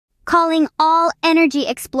calling all energy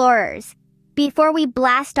explorers. Before we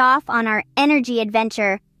blast off on our energy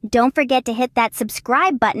adventure, don't forget to hit that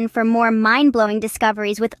subscribe button for more mind-blowing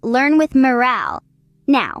discoveries with LearnWithMiral.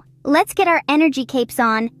 Now, let's get our energy capes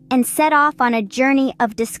on and set off on a journey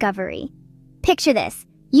of discovery. Picture this.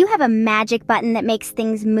 You have a magic button that makes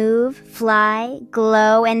things move, fly,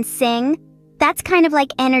 glow, and sing. That's kind of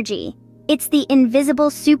like energy. It's the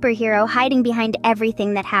invisible superhero hiding behind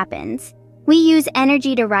everything that happens. We use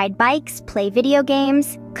energy to ride bikes, play video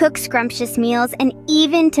games, cook scrumptious meals, and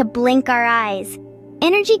even to blink our eyes.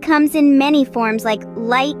 Energy comes in many forms like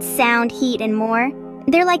light, sound, heat, and more.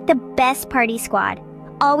 They're like the best party squad,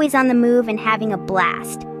 always on the move and having a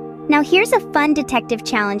blast. Now here's a fun detective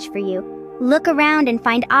challenge for you. Look around and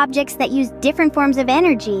find objects that use different forms of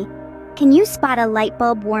energy. Can you spot a light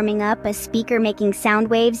bulb warming up, a speaker making sound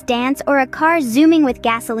waves dance, or a car zooming with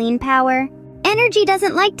gasoline power? Energy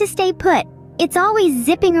doesn't like to stay put. It's always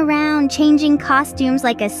zipping around, changing costumes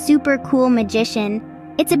like a super cool magician.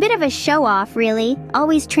 It's a bit of a show-off, really,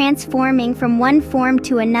 always transforming from one form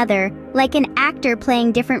to another, like an actor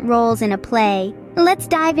playing different roles in a play. Let's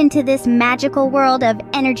dive into this magical world of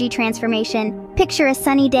energy transformation. Picture a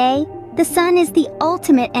sunny day. The sun is the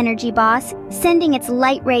ultimate energy boss, sending its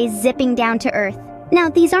light rays zipping down to Earth. Now,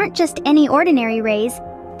 these aren't just any ordinary rays.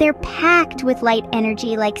 They're packed with light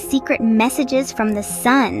energy like secret messages from the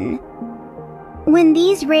sun. When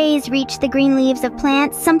these rays reach the green leaves of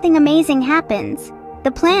plants, something amazing happens.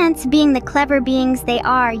 The plants, being the clever beings they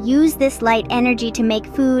are, use this light energy to make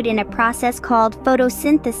food in a process called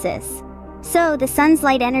photosynthesis. So, the sun's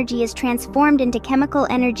light energy is transformed into chemical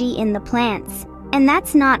energy in the plants. And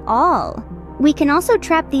that's not all. We can also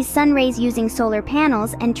trap these sun rays using solar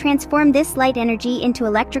panels and transform this light energy into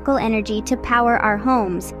electrical energy to power our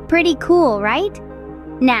homes. Pretty cool, right?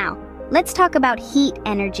 Now, let's talk about heat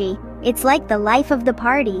energy. It's like the life of the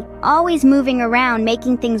party, always moving around,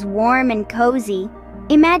 making things warm and cozy.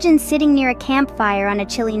 Imagine sitting near a campfire on a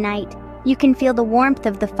chilly night. You can feel the warmth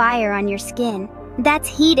of the fire on your skin. That's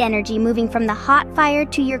heat energy moving from the hot fire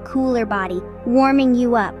to your cooler body, warming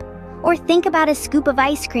you up. Or think about a scoop of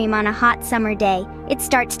ice cream on a hot summer day. It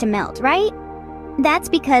starts to melt, right? That's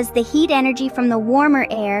because the heat energy from the warmer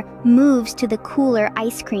air moves to the cooler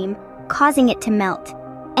ice cream, causing it to melt.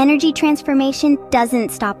 Energy transformation doesn't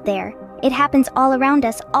stop there. It happens all around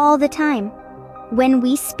us all the time. When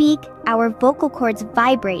we speak, our vocal cords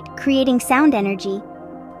vibrate, creating sound energy.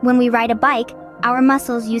 When we ride a bike, our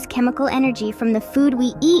muscles use chemical energy from the food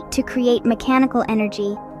we eat to create mechanical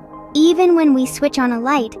energy. Even when we switch on a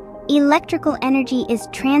light, electrical energy is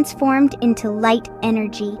transformed into light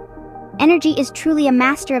energy. Energy is truly a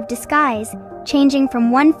master of disguise, changing from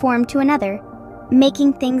one form to another,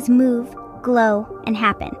 making things move, glow, and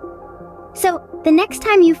happen. So, the next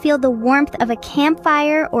time you feel the warmth of a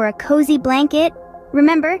campfire or a cozy blanket,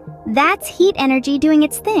 remember, that's heat energy doing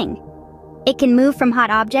its thing. It can move from hot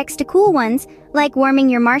objects to cool ones, like warming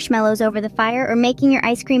your marshmallows over the fire or making your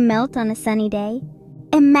ice cream melt on a sunny day.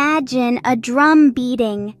 Imagine a drum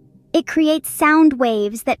beating. It creates sound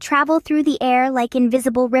waves that travel through the air like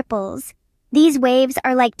invisible ripples. These waves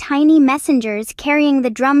are like tiny messengers carrying the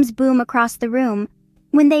drum's boom across the room.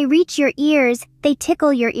 When they reach your ears, they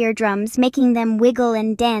tickle your eardrums, making them wiggle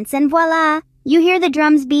and dance, and voila! You hear the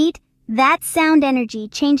drums beat? That's sound energy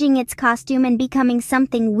changing its costume and becoming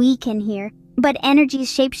something we can hear. But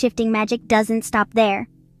energy's shape-shifting magic doesn't stop there.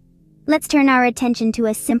 Let's turn our attention to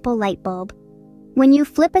a simple light bulb. When you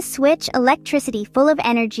flip a switch, electricity full of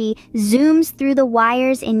energy zooms through the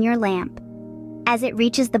wires in your lamp. As it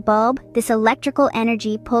reaches the bulb, this electrical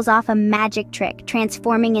energy pulls off a magic trick,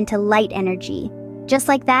 transforming into light energy. Just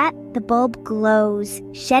like that, the bulb glows,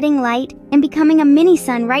 shedding light and becoming a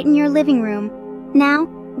mini-sun right in your living room. Now,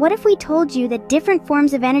 what if we told you that different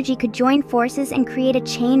forms of energy could join forces and create a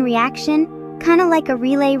chain reaction, kind of like a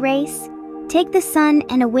relay race? Take the sun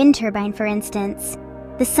and a wind turbine, for instance.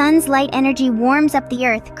 The sun's light energy warms up the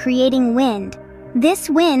earth, creating wind. This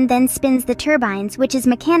wind then spins the turbines, which is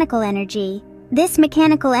mechanical energy. This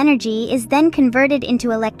mechanical energy is then converted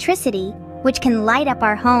into electricity, which can light up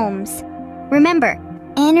our homes. Remember,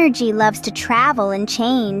 energy loves to travel and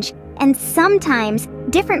change, and sometimes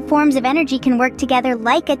different forms of energy can work together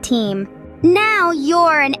like a team. Now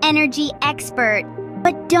you're an energy expert!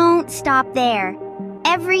 But don't stop there.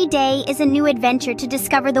 Every day is a new adventure to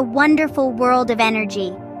discover the wonderful world of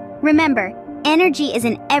energy. Remember, energy is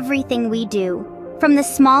in everything we do, from the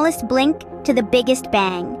smallest blink to the biggest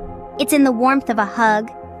bang. It's in the warmth of a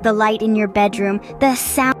hug, the light in your bedroom, the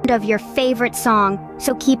sound of your favorite song.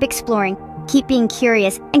 So keep exploring, keep being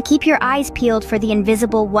curious, and keep your eyes peeled for the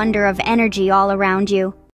invisible wonder of energy all around you.